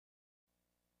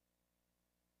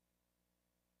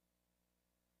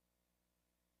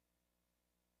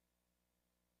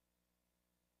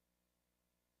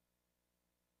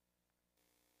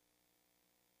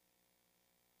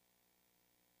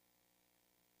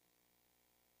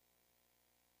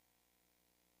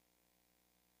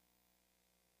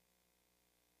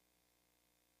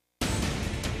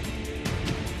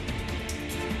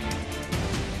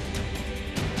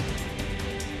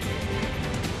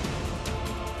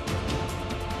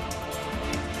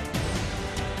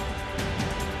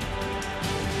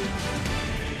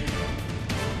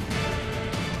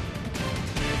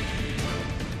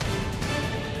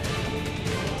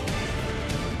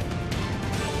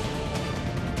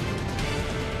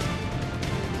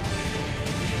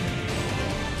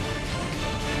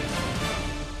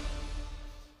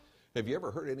Have you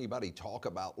ever heard anybody talk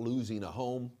about losing a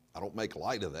home? I don't make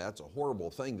light of that. It's a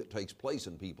horrible thing that takes place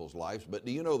in people's lives, but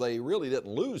do you know they really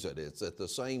didn't lose it? It's at the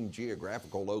same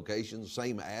geographical location,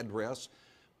 same address.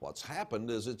 What's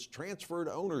happened is it's transferred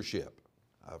ownership.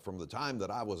 From the time that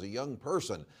I was a young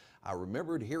person, I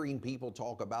remembered hearing people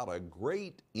talk about a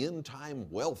great end-time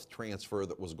wealth transfer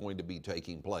that was going to be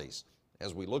taking place.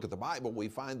 As we look at the Bible, we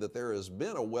find that there has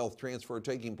been a wealth transfer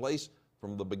taking place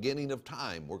from the beginning of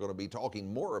time. We're going to be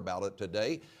talking more about it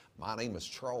today. My name is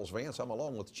Charles Vance. I'm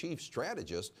along with Chief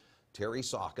Strategist Terry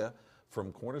Sacka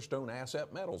from Cornerstone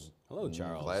Asset Metals. Hello,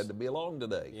 Charles. Glad to be along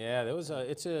today. Yeah,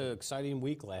 it's an exciting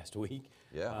week last week.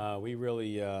 Yeah. We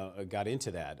really got into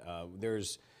that.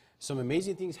 There's some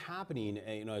amazing things happening,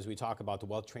 as we talk about the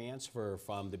wealth transfer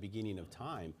from the beginning of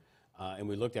time. And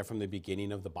we looked at from the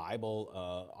beginning of the Bible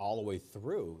all the way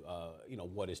through,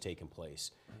 what has taken place.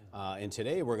 And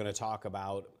today we're going to talk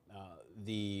about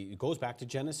it goes back to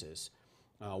Genesis,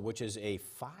 which is a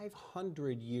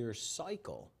 500-year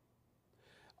cycle.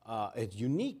 It's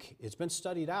unique. It's been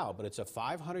studied out, but it's a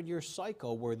 500-year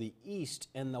cycle where the East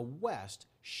and the West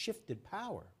shifted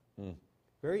power.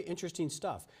 Very interesting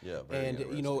stuff. Yeah, very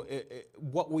interesting.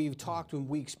 What we've talked in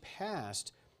weeks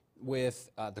past with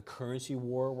the currency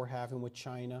war we're having with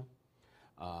China,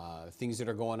 things that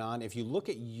are going on. If you look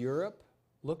at Europe,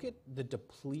 look at the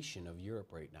depletion of Europe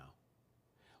right now.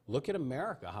 Look at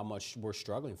America, how much we're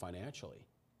struggling financially,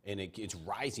 and it's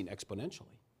rising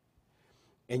exponentially.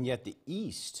 And yet the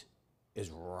East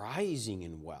is rising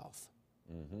in wealth.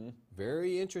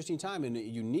 Very interesting time, and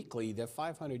uniquely, that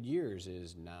 500 years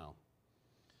is now.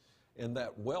 And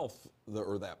that wealth,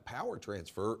 or that power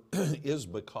transfer, is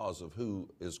because of who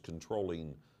is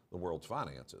controlling the world's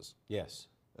finances. Yes.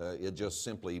 It just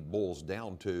simply boils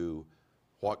down to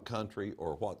what country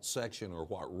or what section or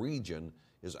what region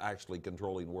is actually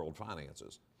controlling world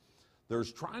finances.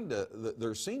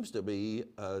 There seems to be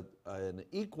an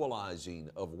equalizing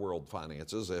of world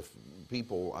finances. If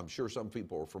people, I'm sure some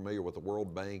people are familiar with the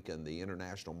World Bank and the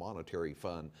International Monetary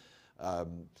Fund.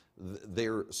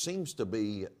 There seems to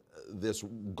be this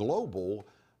global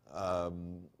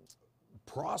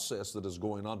process that is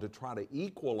going on to try to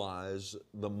equalize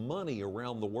the money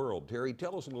around the world. Terry,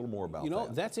 tell us a little more about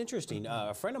that. That's interesting.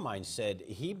 A friend of mine said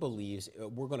he believes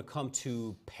we're going to come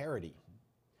to parity,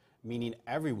 meaning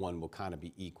everyone will kind of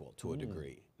be equal to a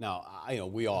degree. Now,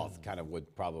 we all kind of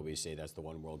would probably say that's the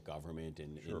one world government,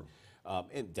 and, sure.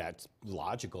 And that's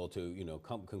logical to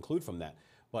conclude from that.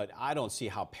 But I don't see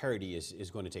how parity is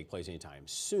going to take place anytime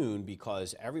soon,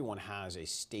 because everyone has a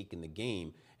stake in the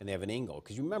game and they have an angle.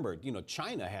 Because you remember,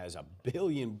 China has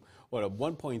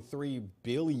 1.3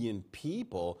 billion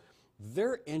people.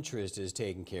 Their interest is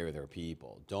taking care of their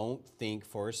people. Don't think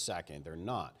for a second they're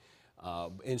not.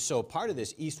 And so part of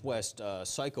this East-West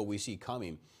cycle we see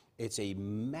coming, it's a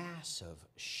massive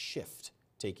shift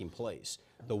taking place.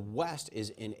 The West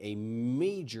is in a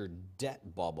major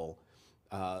debt bubble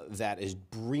that is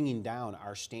bringing down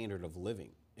our standard of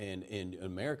living. And in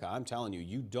America, I'm telling you,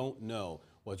 you don't know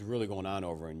what's really going on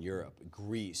over in Europe,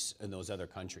 Greece, and those other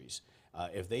countries.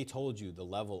 If they told you the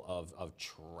level of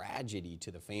tragedy to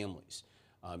the families,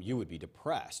 you would be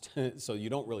depressed. So you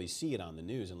don't really see it on the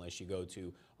news unless you go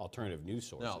to alternative news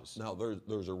sources. Now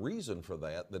there's a reason for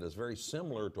that is very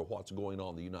similar to what's going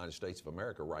on in the United States of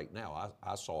America right now.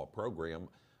 I saw a program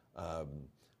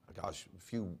a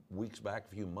few weeks back,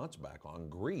 a few months back on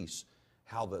Greece,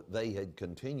 how that they had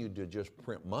continued to just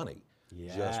print money.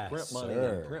 Yes, just print money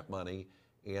sir. and print money,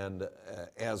 and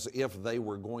as if they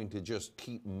were going to just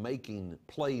keep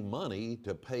play money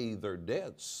to pay their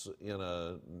debts in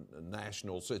a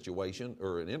national situation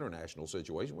or an international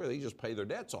situation where they just pay their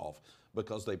debts off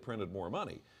because they printed more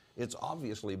money. It's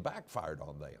obviously backfired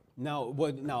on them.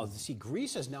 Now, see,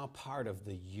 Greece is now part of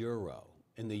the euro.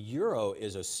 And the euro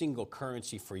is a single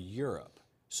currency for Europe.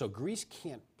 So Greece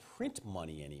can't print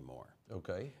money anymore.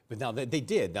 Okay. But now they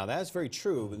did. Now that's very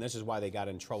true, and this is why they got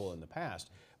in trouble in the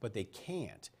past. But they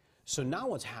can't. So now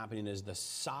what's happening is the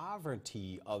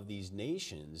sovereignty of these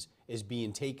nations is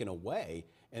being taken away,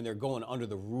 and they're going under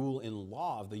the rule and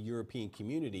law of the European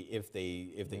community if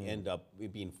they end up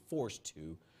being forced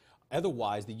to.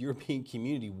 Otherwise, the European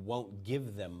community won't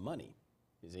give them money.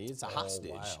 You see, it's a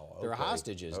hostage. Wow. Okay. They're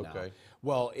hostages now.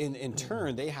 Well, in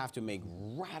turn, they have to make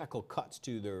radical cuts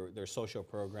to their social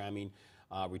programming,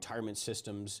 retirement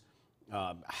systems,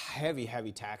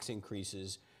 heavy tax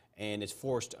increases, and it's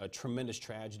forced a tremendous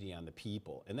tragedy on the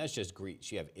people. And that's just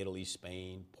Greece. You have Italy,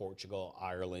 Spain, Portugal,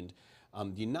 Ireland.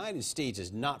 The United States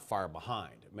is not far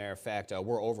behind. Matter of fact,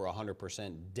 we're over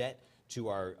 100% debt to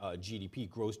our GDP,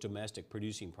 gross domestic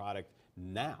producing product,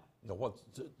 now. Now,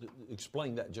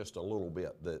 explain that just a little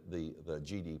bit, the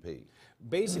GDP.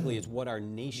 Basically, it's what our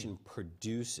nation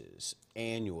produces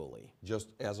annually. Just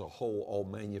as a whole, all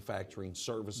manufacturing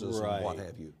services and what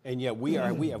have you. And yet we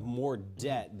have more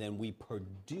debt than we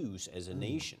produce as a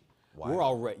nation. Wow. We're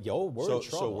already, we're in trouble.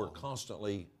 So we're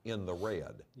constantly in the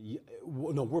red.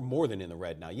 No, we're more than in the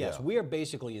red now. Yes, we are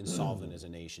basically insolvent as a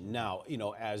nation. Now,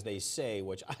 as they say,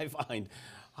 which I find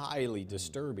highly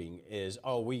disturbing, is,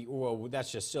 well,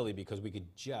 that's just silly because we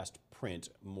could just print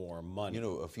more money.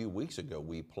 A few weeks ago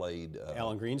we played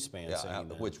Alan Greenspan saying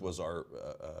that. which was our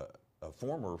a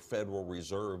former Federal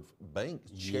Reserve Bank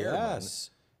chairman. Yes.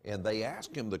 And they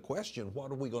asked him the question,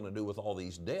 what are we going to do with all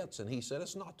these debts? And he said,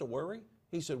 it's not to worry.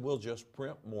 He said, we'll just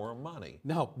print more money.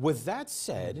 Now, with that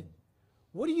said,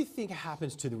 what do you think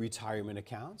happens to the retirement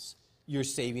accounts, your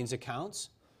savings accounts?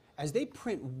 As they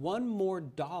print one more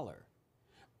dollar,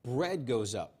 bread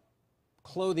goes up,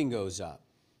 clothing goes up,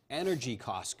 energy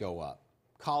costs go up,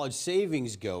 college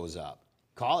savings goes up.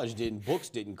 Books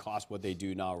didn't cost what they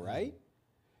do now, right?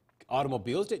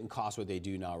 Automobiles didn't cost what they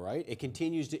do now, right? It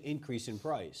continues to increase in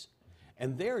price.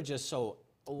 And they're just so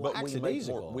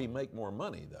lackadaisical. But we make more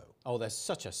money, though. Oh, that's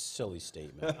such a silly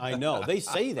statement. I know. They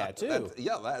say that, too.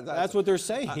 That's what they're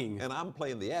saying. And I'm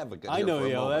playing the advocate I here know, for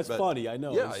a moment, that's funny. I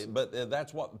know. Yeah, but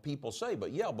that's what people say.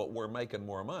 But we're making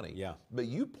more money. Yeah. But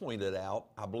you pointed out,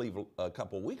 I believe a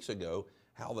couple of weeks ago,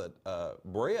 how that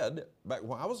bread, back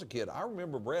when I was a kid, I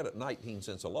remember bread at 19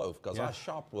 cents a loaf because I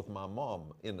shopped with my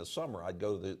mom in the summer. I'd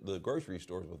go to the grocery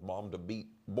stores with Mom to beat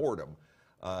boredom.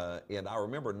 And I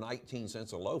remember 19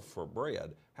 cents a loaf for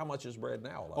bread. How much is bread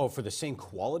now? Oh, for the same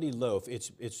quality loaf,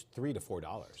 it's $3 to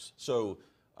 $4. So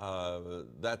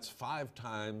that's 5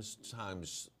 times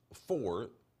 4,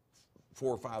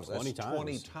 4 or 5. 20 that's times.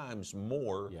 20 times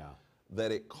more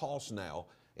that it costs now.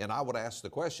 And I would ask the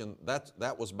question,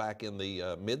 that was back in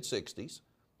the mid-'60s.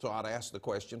 So I'd ask the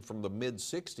question, from the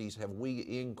mid-'60s, have we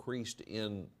increased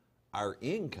in our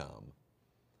income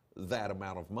that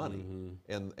amount of money?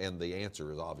 And the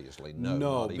answer is obviously no.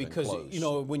 No, not even because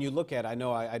close. when you look at, I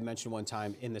know I mentioned one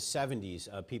time in the 70s,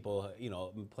 people,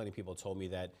 plenty of people told me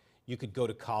that you could go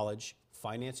to college,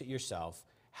 finance it yourself,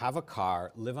 have a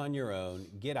car, live on your own,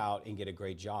 get out and get a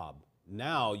great job.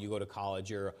 Now you go to college,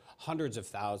 you're hundreds of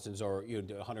thousands or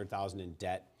 100,000 in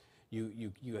debt.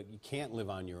 You can't live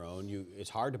on your own. It's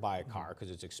hard to buy a car because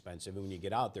it's expensive, and when you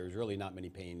get out, there's really not many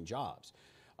paying jobs.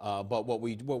 But what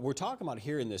we're talking about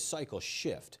here in this cycle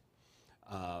shift,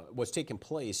 what's taking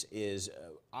place is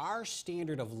our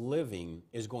standard of living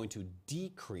is going to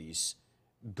decrease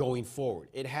going forward.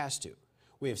 It has to.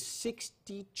 We have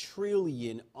 60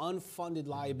 trillion unfunded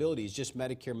liabilities, just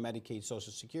Medicare, Medicaid,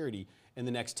 Social Security, in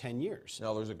the next 10 years.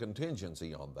 Now, there's a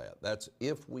contingency on that. That's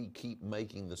if we keep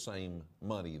making the same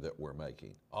money that we're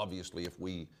making. Obviously, if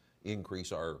we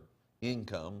increase our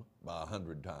income by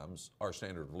 100 times, our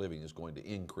standard of living is going to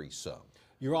increase some.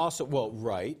 You're also,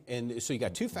 right, and so you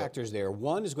got two factors there.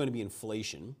 One is going to be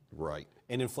inflation. Right.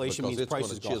 And inflation means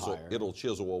prices go higher. It'll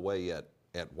chisel away at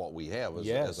what we have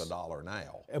as a dollar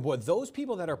now. And what those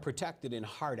people that are protected in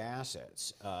hard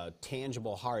assets,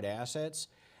 tangible hard assets,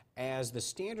 as the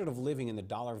standard of living and the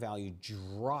dollar value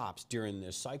drops during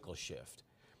this cycle shift,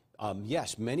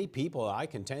 yes, many people, I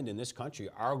contend, in this country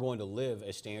are going to live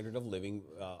a standard of living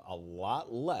a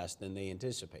lot less than they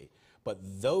anticipate. But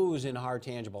those in hard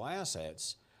tangible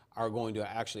assets are going to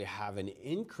actually have an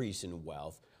increase in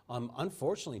wealth.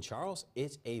 Unfortunately, Charles,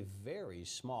 it's a very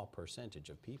small percentage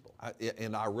of people.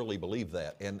 And I really believe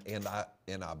that. And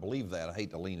I believe that. I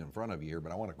hate to lean in front of you here,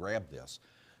 but I want to grab this.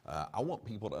 I want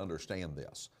people to understand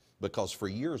this. Because for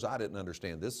years I didn't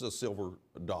understand. This is a silver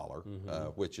dollar,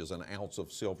 which is an ounce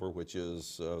of silver, which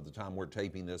is, the time we're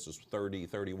taping this is $30,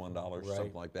 $31,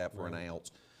 something like that for an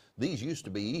ounce. These used to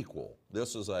be equal.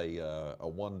 This is a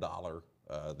 $1.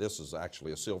 This is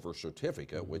actually a silver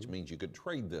certificate, which means you could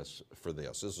trade this for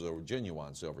this. This is a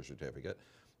genuine silver certificate.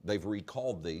 They've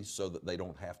recalled these so that they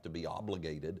don't have to be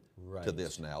obligated to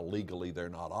this now. Legally, they're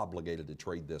not obligated to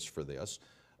trade this for this,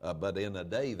 but in a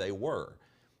day they were.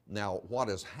 Now, what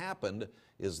has happened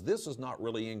is this has not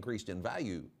really increased in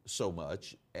value so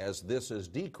much as this has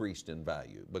decreased in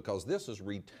value, because this has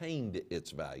retained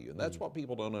its value. And that's what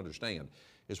people don't understand,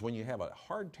 is when you have a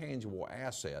hard tangible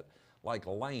asset like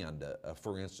land,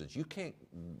 for instance, you can't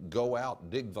go out,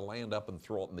 dig the land up and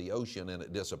throw it in the ocean and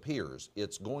it disappears.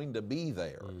 It's going to be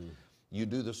there. You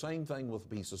do the same thing with a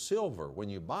piece of silver. When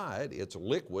you buy it, it's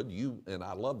liquid. And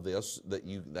I love this,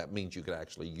 that means you could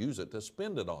actually use it to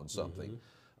spend it on something.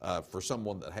 for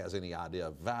someone that has any idea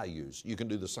of values. You can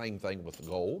do the same thing with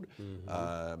gold.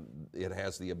 It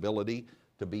has the ability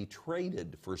to be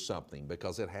traded for something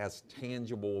because it has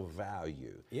tangible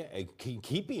value. Yeah, it can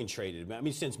keep being traded. I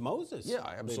mean, since Moses. Yeah,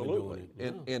 absolutely.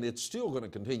 And it's still going to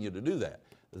continue to do that.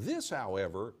 This,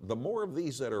 however, the more of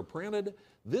these that are printed,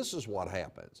 this is what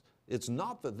happens. It's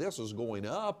not that this is going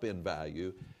up in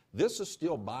value. This is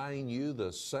still buying you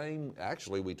the same.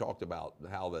 Actually, we talked about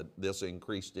how that this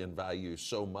increased in value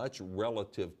so much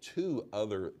relative to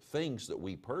other things that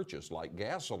we purchase, like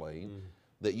gasoline,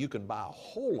 that you can buy a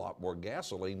whole lot more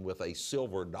gasoline with a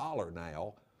silver dollar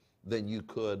now than you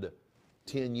could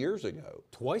 10 years ago.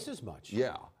 Twice as much.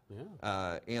 Yeah.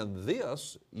 And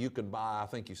this, you can buy, I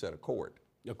think you said a quart.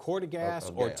 A quart of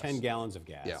gas or 10 gallons of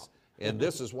gas. Yeah. And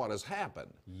this is what has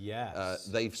happened. Yes.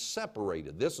 They've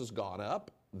separated. This has gone up,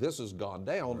 this has gone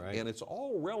down, and it's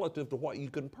all relative to what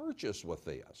you can purchase with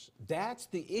this. That's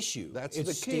the issue. That's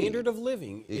it's the key. Standard of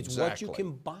living. It's Exactly. what you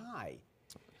can buy.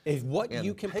 It's what And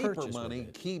you can paper purchase money with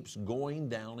it. keeps going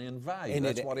down in value. And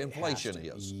That's it what has inflation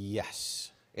to. is.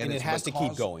 Yes. And it's it has to keep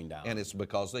because- going down. And it's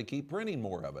because they keep printing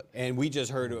more of it. And we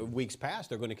just heard weeks past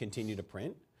they're going to continue to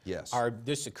print. Yes.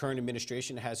 This current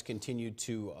administration has continued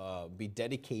to be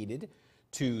dedicated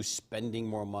to spending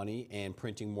more money and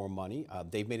printing more money.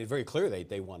 They've made it very clear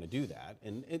they want to do that,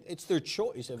 and it's their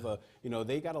choice. If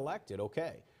they got elected,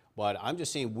 okay. But I'm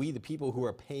just saying, we the people who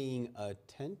are paying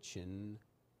attention,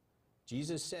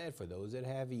 Jesus said, "For those that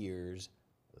have ears,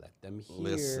 let them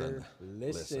hear."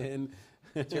 Listen.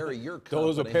 Terry, your company.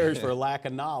 Those will perish for a lack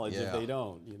of knowledge if Yeah. they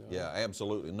don't. Yeah,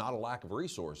 absolutely. Not a lack of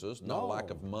resources, not a lack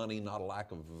No. of money, not a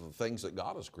lack of things that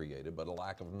God has created, but a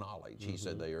lack of knowledge. He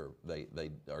said they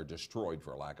are destroyed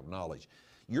for a lack of knowledge.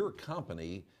 Your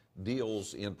company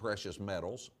deals in precious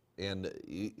metals, and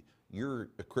you're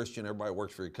a Christian. Everybody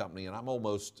works for your company, and I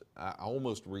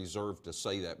almost reserve to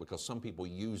say that because some people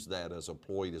use that as a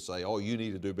ploy to say, "Oh, you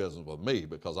need to do business with me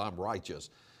because I'm righteous."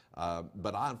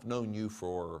 But I've known you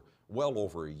for well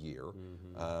over a year.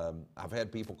 I've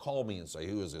had people call me and say,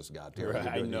 "Who is this guy, Terry,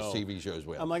 you're doing these TV shows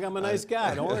with?" I'm like, I'm a nice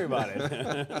guy. Don't worry about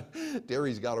it.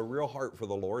 Terry's got a real heart for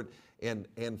the Lord,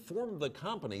 and form the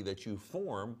company that you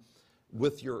form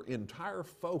with your entire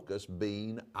focus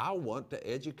being, I want to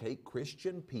educate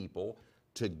Christian people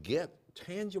to get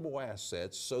tangible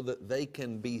assets so that they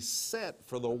can be set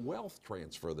for the wealth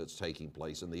transfer that's taking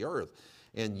place in the earth.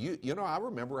 And I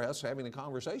remember us having a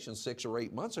conversation 6 or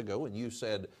 8 months ago, and you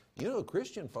said,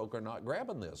 Christian folk are not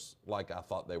grabbing this like I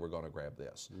thought they were going to grab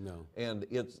this. No. And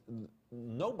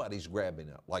nobody's grabbing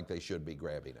it like they should be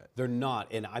grabbing it. They're not,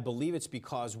 and I believe it's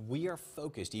because we are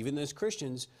focused, even as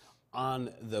Christians,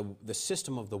 on the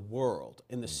system of the world.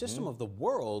 And the system of the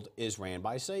world is ran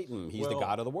by Satan. He's the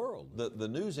god of the world. The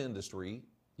news industry,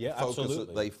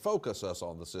 absolutely. They focus us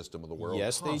on the system of the world.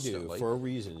 Yes, constantly. they do, for a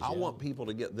reason. I want people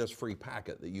to get this free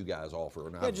packet that you guys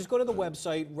offer. Yeah, just go to the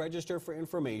website, register for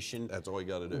information. That's all you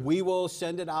got to do. We will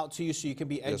send it out to you so you can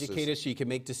be educated, so you can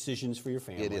make decisions for your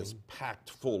family. It is packed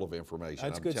full of information.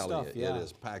 That's I'm good telling stuff, you, yeah. It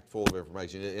is packed full of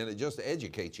information, and it just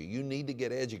educates you. You need to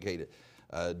get educated.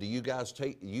 Do you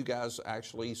guys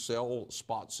actually sell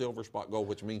spot silver, spot gold,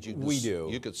 which means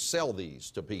you could sell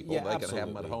these to people. Yeah, they can have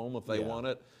them at home if they want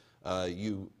it.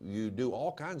 You do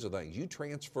all kinds of things. You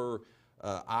transfer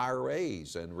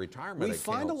IRAs and retirement accounts.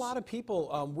 We find a lot of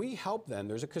people, we help them.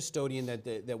 There's a custodian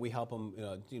that we help them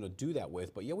do that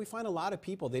with. But yeah, we find a lot of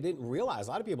people, a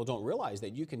lot of people don't realize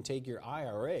that you can take your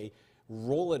IRA,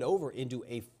 roll it over into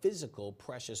a physical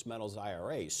precious metals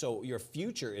IRA. So your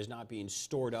future is not being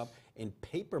stored up in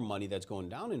paper money that's going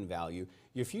down in value.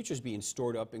 Your future is being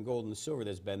stored up in gold and silver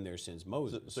that's been there since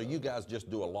Moses. So you guys just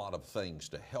do a lot of things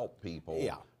to help people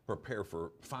prepare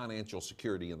for financial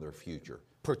security in their future.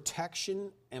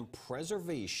 Protection and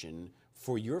preservation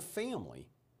for your family,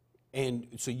 and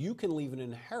so you can leave an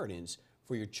inheritance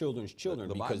for your children's children.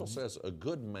 The Bible says a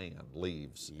good man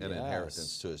leaves an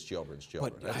inheritance to his children's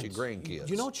children. But That's your grandkids.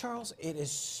 You know, Charles, it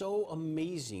is so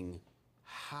amazing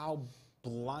how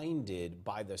blinded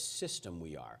by the system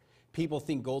we are. People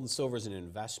think gold and silver is an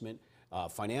investment.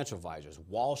 Financial advisors,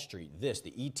 Wall Street, the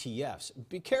ETFs.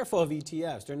 Be careful of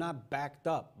ETFs. They're not backed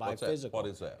up by physical. What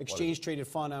is that? Exchange-traded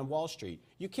fund on Wall Street.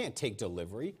 You can't take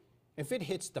delivery. If it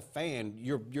hits the fan,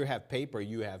 you have paper,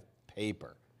 you have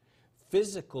paper.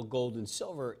 Physical gold and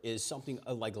silver is something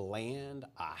like land,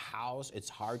 a house. It's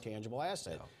hard, tangible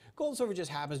asset. Yeah. Gold and silver just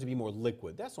happens to be more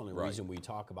liquid. That's the only reason we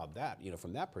talk about that,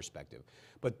 from that perspective.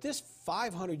 But this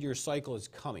 500-year cycle is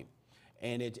coming.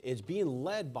 And it's being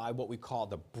led by what we call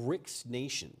the BRICS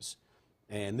nations.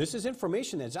 And this is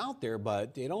information that's out there,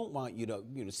 but they don't want you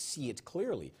to see it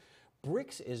clearly.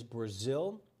 BRICS is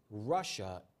Brazil,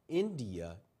 Russia,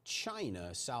 India,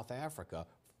 China, South Africa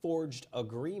forged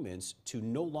agreements to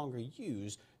no longer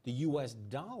use the U.S.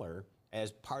 dollar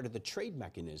as part of the trade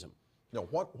mechanism. Now,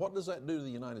 what does that do to the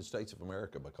United States of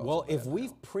America because Well, of that if we've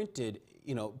now? printed,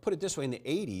 put it this way, in the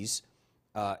 80s,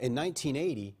 in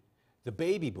 1980, the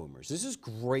baby boomers, this is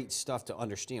great stuff to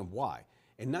understand why.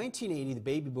 In 1980, the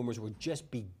baby boomers were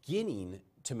just beginning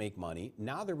to make money.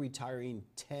 Now they're retiring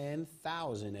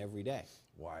 10,000 every day.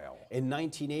 Wow. In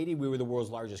 1980, we were the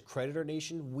world's largest creditor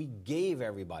nation. We gave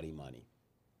everybody money.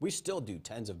 We still do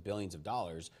tens of billions of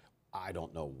dollars. I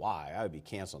don't know why. I would be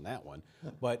canceling that one.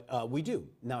 But we do.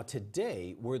 Now,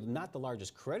 today, we're not the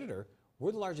largest creditor.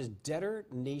 We're the largest debtor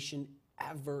nation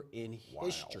ever in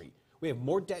history. We have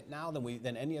more debt now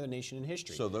than any other nation in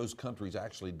history. So those countries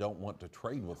actually don't want to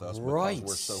trade with us Right. because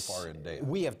we're so far in debt.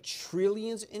 We have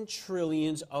trillions and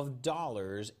trillions of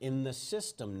dollars in the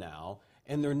system now,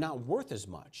 and they're not worth as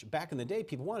much. Back in the day,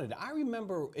 people wanted it. I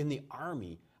remember in the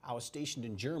Army, I was stationed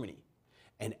in Germany,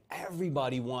 and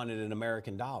everybody wanted an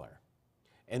American dollar.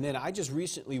 And then I just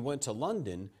recently went to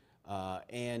London,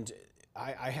 and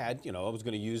I had, I was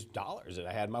going to use dollars that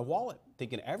I had in my wallet,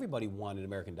 thinking everybody wanted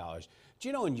American dollars. Do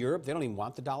you know in Europe, they don't even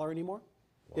want the dollar anymore?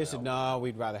 Wow. They said, no,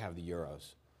 we'd rather have the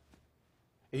euros.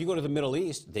 If you go to the Middle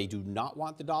East, they do not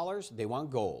want the dollars, they want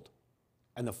gold.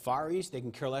 And the Far East, they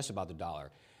can care less about the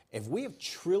dollar. If we have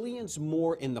trillions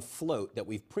more in the float that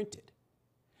we've printed,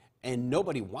 and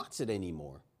nobody wants it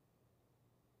anymore,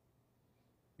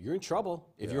 you're in trouble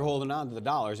if you're holding on to the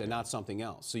dollars and not something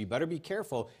else. So you better be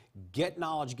careful, get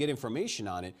knowledge, get information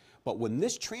on it. But when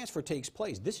this transfer takes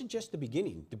place, this is just the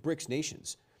beginning, the BRICS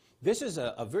nations. This is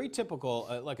a very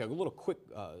typical, like a little quick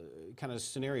kind of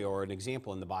scenario or an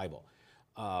example in the Bible.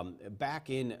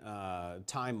 Back in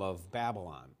time of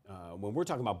Babylon, when we're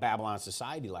talking about Babylon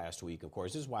society last week, of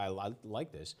course, this is why I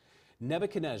like this.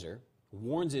 Nebuchadnezzar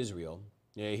warns Israel,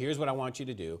 here's what I want you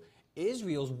to do.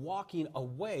 Israel's walking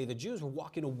away, the Jews were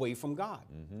walking away from God.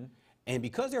 Mm-hmm. And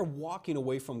because they're walking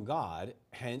away from God,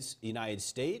 hence the United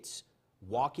States,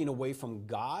 walking away from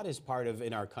God as part of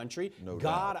in our country, no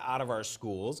God doubt. out of our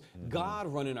schools, God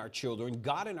running our children,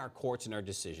 God in our courts and our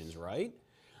decisions, right?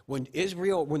 When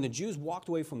the Jews walked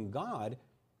away from God,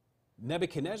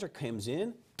 Nebuchadnezzar comes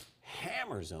in,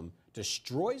 hammers them,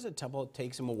 destroys the temple,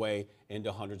 takes them away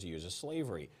into hundreds of years of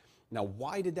slavery. Now,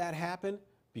 why did that happen?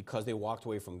 Because they walked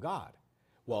away from God.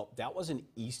 Well, that was an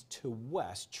east to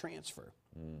west transfer.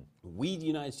 We, the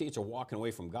United States, are walking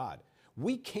away from God.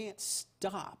 We can't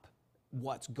stop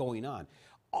what's going on.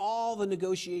 All the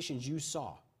negotiations you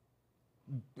saw,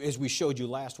 as we showed you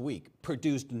last week,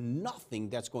 produced nothing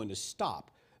that's going to stop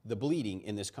the bleeding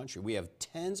in this country. We have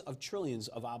tens of trillions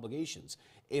of obligations.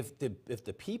 If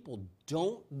the people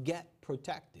don't get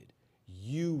protected,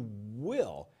 you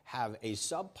will have a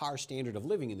subpar standard of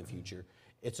living in the future.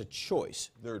 It's a choice.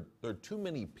 There are too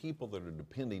many people that are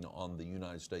depending on the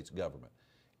United States government.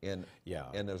 And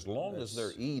as long as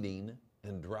they're eating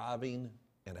and driving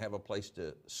and have a place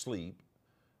to sleep,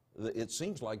 it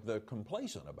seems like they're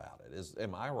complacent about it.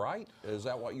 Am I right? Is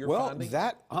that what you're finding?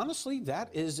 Well, honestly, that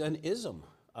is an ism.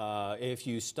 If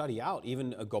you study out,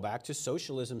 even go back to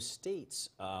socialism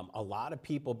states, a lot of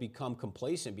people become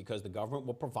complacent because the government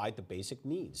will provide the basic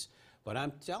needs. But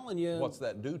I'm telling you... What's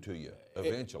that do to you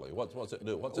eventually? What's it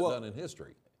do? What's it done in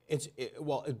history?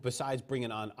 Besides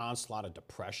bringing on onslaught of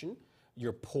depression,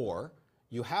 you're poor.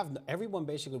 Everyone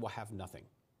basically will have nothing,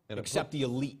 except the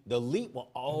elite. The elite will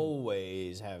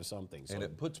always have something. So. And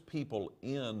it puts people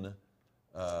in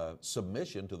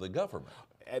submission to the government.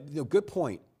 Good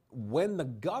point. When the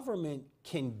government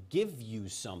can give you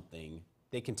something,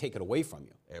 they can take it away from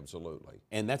you. Absolutely.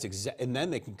 And and then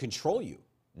they can control you.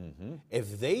 Mm-hmm.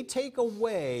 If they take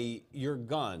away your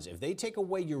guns, if they take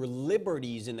away your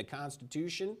liberties in the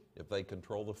Constitution, if they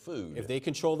control the food, if they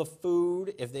control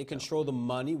the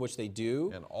money, which they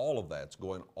do, and all of that's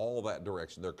going all that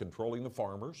direction. They're controlling the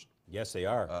farmers. Yes, they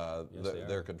are.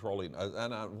 They're controlling,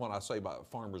 when I say about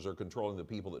farmers, they're controlling the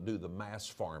people that do the mass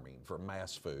farming for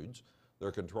mass foods.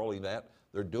 They're controlling that.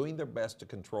 They're doing their best to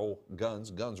control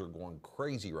guns. Guns are going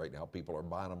crazy right now. People are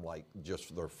buying them like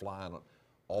they're flying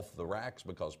off the racks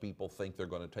because people think they're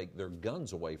going to take their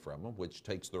guns away from them, which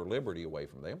takes their liberty away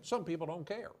from them. Some people don't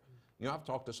care. I've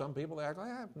talked to some people, they act like,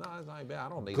 no, it's not bad. I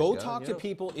don't need a gun. Go talk to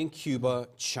people in Cuba,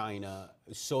 China,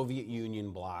 Soviet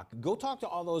Union bloc. Go talk to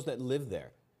all those that live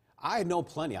there. I know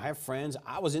plenty. I have friends.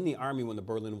 I was in the Army when the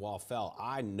Berlin Wall fell.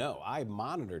 I know. I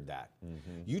monitored that.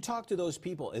 Mm-hmm. You talk to those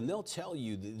people, and they'll tell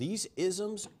you that these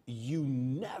isms, you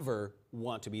never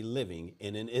want to be living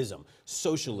in an ism.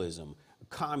 Socialism,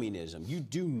 communism. You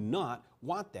do not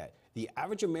want that. The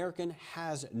average American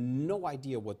has no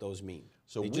idea what those mean.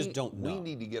 So They just don't know. We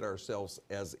need to get ourselves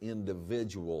as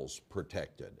individuals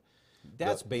protected.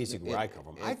 That's basically where I come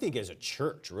from. I think as a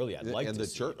church, really, I'd like to the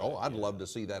see church. that, Oh, I'd love to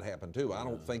see that happen too. I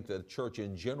don't think the church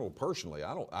in general, personally,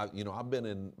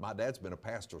 my dad's been a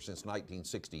pastor since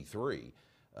 1963,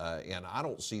 and I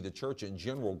don't see the church in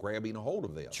general grabbing a hold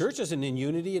of this. Church isn't in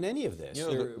unity in any of this.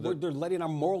 You know, they're letting our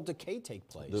moral decay take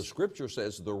place. The scripture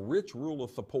says the rich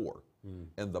ruleth the poor,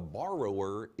 and the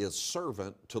borrower is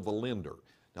servant to the lender.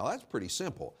 Now that's pretty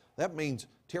simple. That means,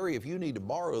 Terry, if you need to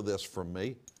borrow this from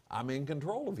me, I'm in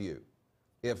control of you.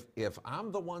 If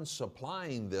I'm the one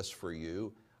supplying this for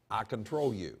you, I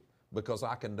control you because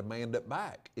I can demand it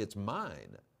back. It's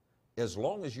mine. As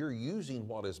long as you're using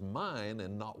what is mine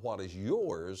and not what is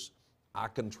yours, I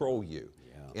control you.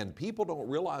 Yeah. And people don't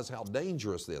realize how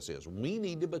dangerous this is. We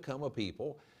need to become a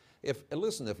people. If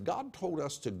God told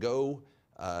us to go,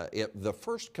 the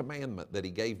first commandment that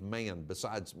he gave man,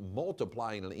 besides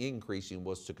multiplying and increasing,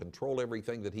 was to control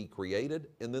everything that he created.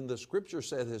 And then the scripture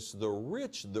says it's the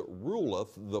rich that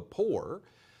ruleth the poor.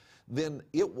 Then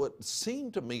it would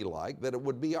seem to me like that it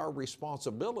would be our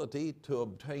responsibility to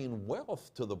obtain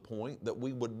wealth to the point that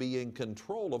we would be in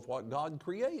control of what God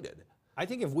created. I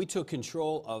think if we took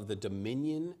control of the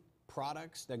dominion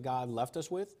products that God left us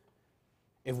with,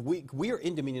 if we are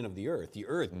in dominion of the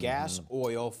earth, gas,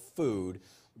 oil, food,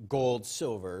 gold,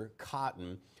 silver,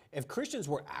 cotton. If Christians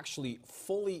were actually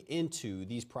fully into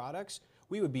these products,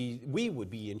 we would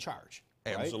be in charge.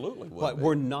 Right? Absolutely. But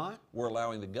we're not. We're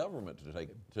allowing the government to take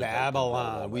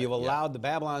Babylon. We have allowed the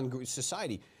Babylon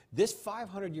society. This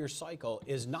 500-year cycle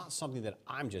is not something that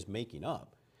I'm just making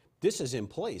up. This is in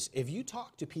place. If you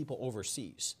talk to people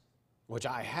overseas, which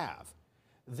I have,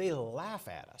 they laugh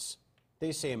at us.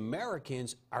 They say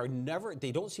Americans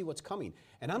they don't see what's coming.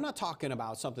 And I'm not talking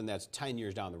about something that's 10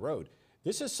 years down the road.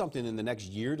 This is something in the next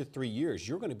year to 3 years,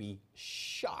 you're going to be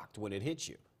shocked when it hits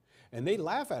you. And they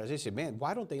laugh at us. They say, man,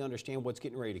 why don't they understand what's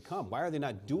getting ready to come? Why are they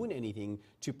not doing anything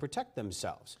to protect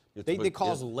themselves? They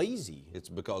call us lazy. It's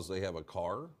because they have a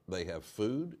car, they have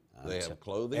food, they have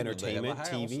clothing, entertainment, they have a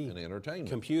house, TV, and entertainment.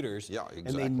 Computers. Yeah, exactly.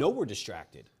 And they know we're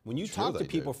distracted. When you Sure talk to they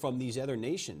people do. from these other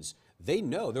nations, they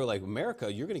know. They're like,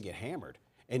 America, you're going to get hammered.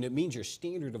 And it means your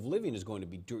standard of living is going to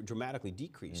be dramatically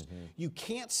decreased. You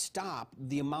can't stop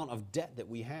the amount of debt that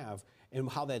we have and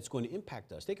how that's going to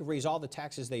impact us. They can raise all the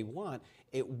taxes they want.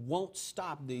 It won't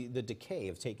stop the decay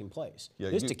of taking place. Yeah,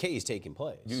 this decay is taking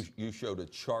place. You showed a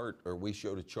chart, or we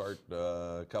showed a chart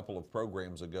a couple of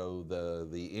programs ago,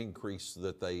 the increase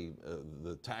that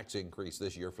the tax increase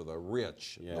this year for the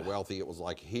rich, the wealthy, it was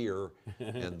like here,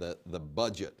 and the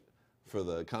budget for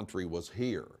the country was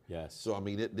here. Yes. So I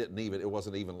mean, it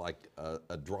wasn't even like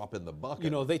a drop in the bucket. You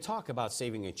know, they talk about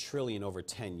saving $1 trillion over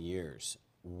 10 years.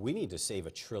 We need to save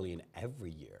 $1 trillion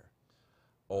every year.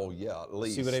 Oh yeah, at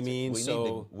least. See what I mean?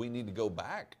 We need to go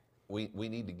back. We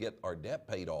need to get our debt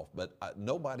paid off. But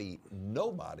nobody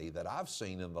that I've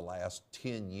seen in the last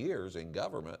 10 years in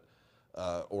government,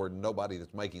 or nobody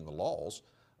that's making the laws,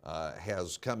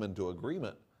 has come into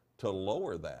agreement to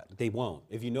lower that. They won't.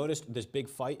 If you notice this big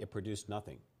fight, it produced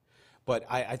nothing. But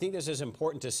I think this is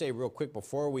important to say real quick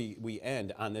before we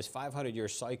end on this 500-year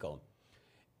cycle.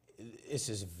 This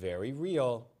is very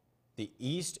real. The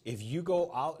East, if you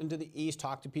go out into the East,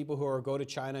 talk to people who go to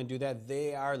China and do that,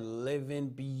 they are living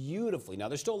beautifully. Now,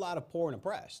 there's still a lot of poor and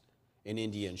oppressed in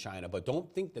India and China, but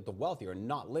don't think that the wealthy are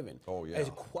not living. Oh, yeah.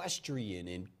 Equestrian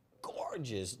and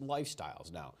gorgeous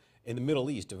lifestyles now. In the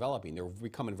Middle East, developing, they're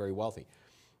becoming very wealthy.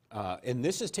 And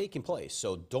this is taking place,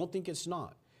 so don't think it's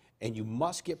not. And you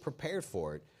must get prepared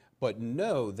for it, but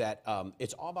know that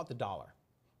it's all about the dollar.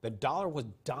 The dollar was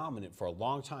dominant for a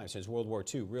long time, since World War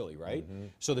II, really, right?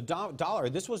 So the dollar,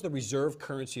 this was the reserve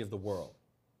currency of the world.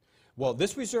 Well,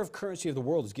 this reserve currency of the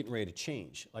world is getting ready to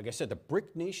change. Like I said, the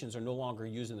BRIC nations are no longer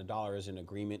using the dollar as an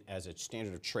agreement, as a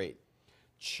standard of trade.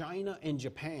 China and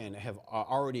Japan have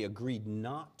already agreed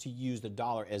not to use the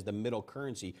dollar as the middle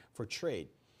currency for trade.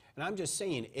 And I'm just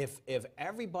saying, if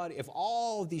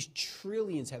all these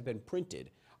trillions have been printed,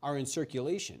 are in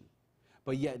circulation,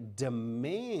 but yet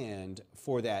demand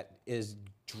for that is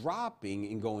dropping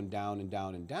and going down and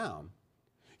down and down,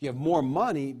 you have more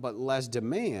money but less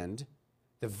demand,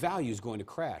 the value is going to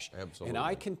crash. Absolutely. And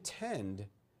I contend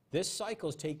this cycle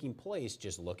is taking place.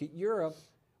 Just look at Europe.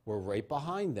 We're right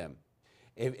behind them.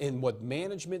 And what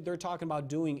management they're talking about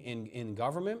doing in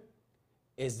government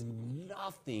is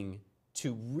nothing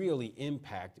to really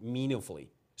impact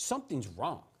meaningfully. Something's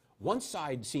wrong. One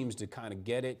side seems to kind of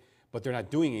get it, but they're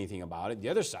not doing anything about it. The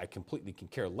other side completely can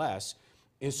care less.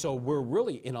 And so we're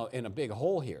really in a big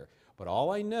hole here. But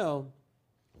all I know,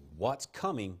 what's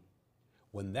coming,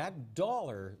 when that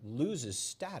dollar loses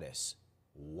status,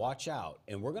 watch out.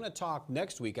 And we're going to talk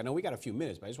next week. I know we got a few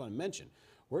minutes, but I just want to mention,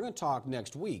 we're going to talk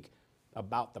next week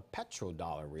about the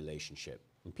petrodollar relationship.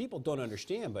 And people don't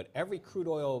understand, but every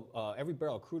barrel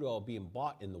of crude oil being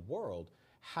bought in the world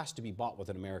has to be bought with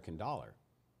an American dollar.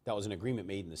 That was an agreement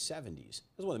made in the 70s.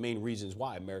 That's one of the main reasons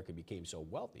why America became so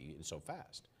wealthy and so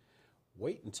fast.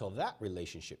 Wait until that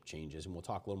relationship changes, and we'll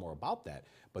talk a little more about that.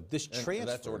 But this transfer...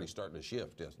 That's already starting to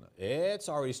shift, isn't it? It's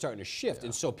already starting to shift. Yeah.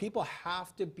 And so people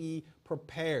have to be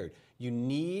prepared. You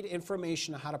need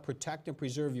information on how to protect and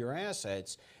preserve your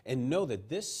assets and know that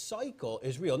this cycle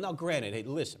is real. Now, granted, hey,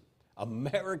 listen,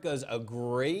 America's a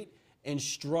great and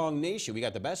strong nation. We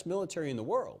got the best military in the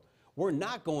world. We're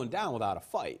not going down without a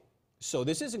fight. So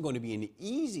this isn't going to be an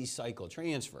easy cycle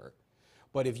transfer.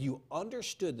 But if you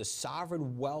understood the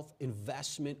sovereign wealth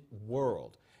investment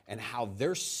world and how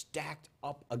they're stacked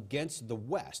up against the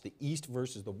West, the East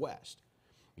versus the West,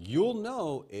 you'll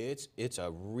know it's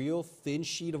a real thin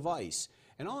sheet of ice.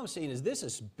 And all I'm saying is this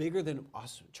is bigger than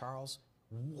us, Charles,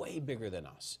 way bigger than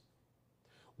us.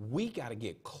 We got to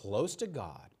get close to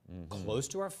God, close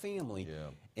to our family,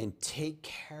 and take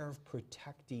care of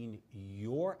protecting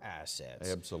your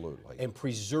assets. Absolutely. And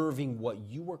preserving what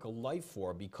you work a life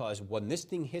for, because when this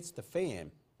thing hits the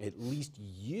fan, at least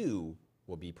you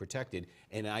will be protected.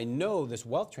 And I know this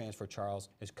wealth transfer, Charles,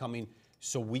 is coming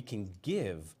so we can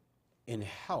give and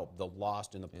help the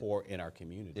lost and the poor in our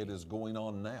community. It is going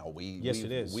on now.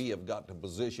 It is. We have got to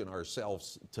position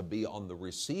ourselves to be on the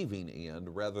receiving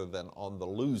end rather than on the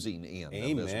losing end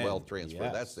of this wealth transfer.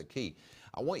 Yes. That's the key.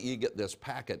 I want you to get this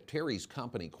packet. Terry's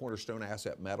company, Cornerstone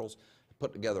Asset Metals,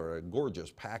 put together a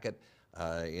gorgeous packet,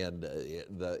 and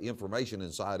the information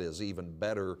inside is even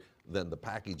better than the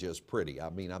package is pretty. I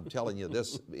mean, I'm telling you,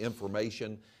 this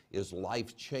information is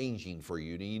life-changing for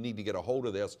you. You need to get a hold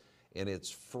of this. And it's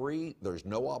free. There's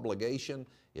no obligation.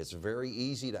 It's very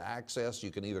easy to access.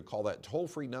 You can either call that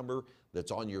toll-free number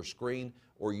that's on your screen,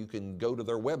 or you can go to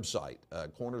their website,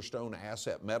 Cornerstone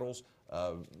Asset Metals.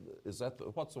 What's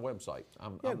the website?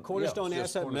 Cornerstone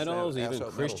Asset Metals, even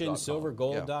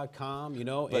ChristianSilverGold.com, you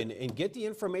know, and get the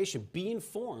information, be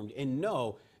informed, and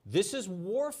know this is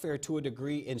warfare to a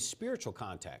degree in spiritual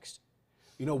context.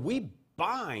 You know, we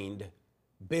bind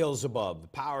Beelzebub, the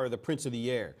power of the prince of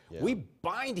the air. Yeah. We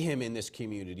bind him in this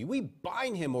community. We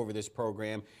bind him over this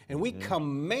program, and we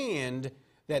command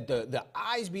that the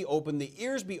eyes be opened, the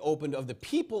ears be opened of the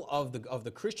people of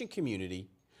the Christian community.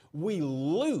 We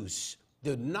loose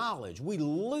the knowledge. We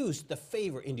loose the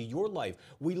favor into your life.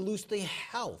 We loose the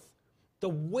health, the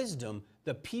wisdom,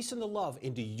 the peace, and the love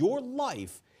into your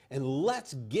life, and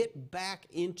let's get back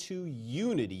into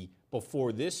unity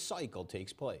before this cycle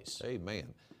takes place.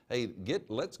 Amen. Hey,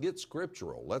 let's get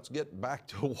scriptural. Let's get back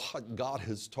to what God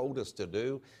has told us to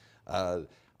do.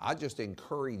 I just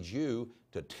encourage you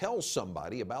to tell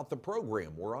somebody about the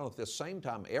program. We're on at the same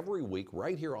time every week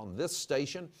right here on this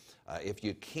station. If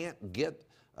you can't get,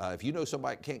 if you know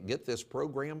somebody can't get this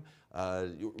program,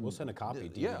 we'll send a copy.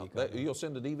 DVD you'll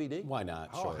send a DVD? Why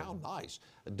not? Oh, sure. How nice.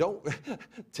 Don't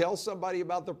tell somebody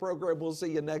about the program. We'll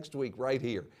see you next week right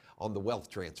here on the Wealth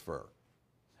Transfer.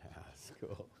 That's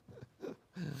cool.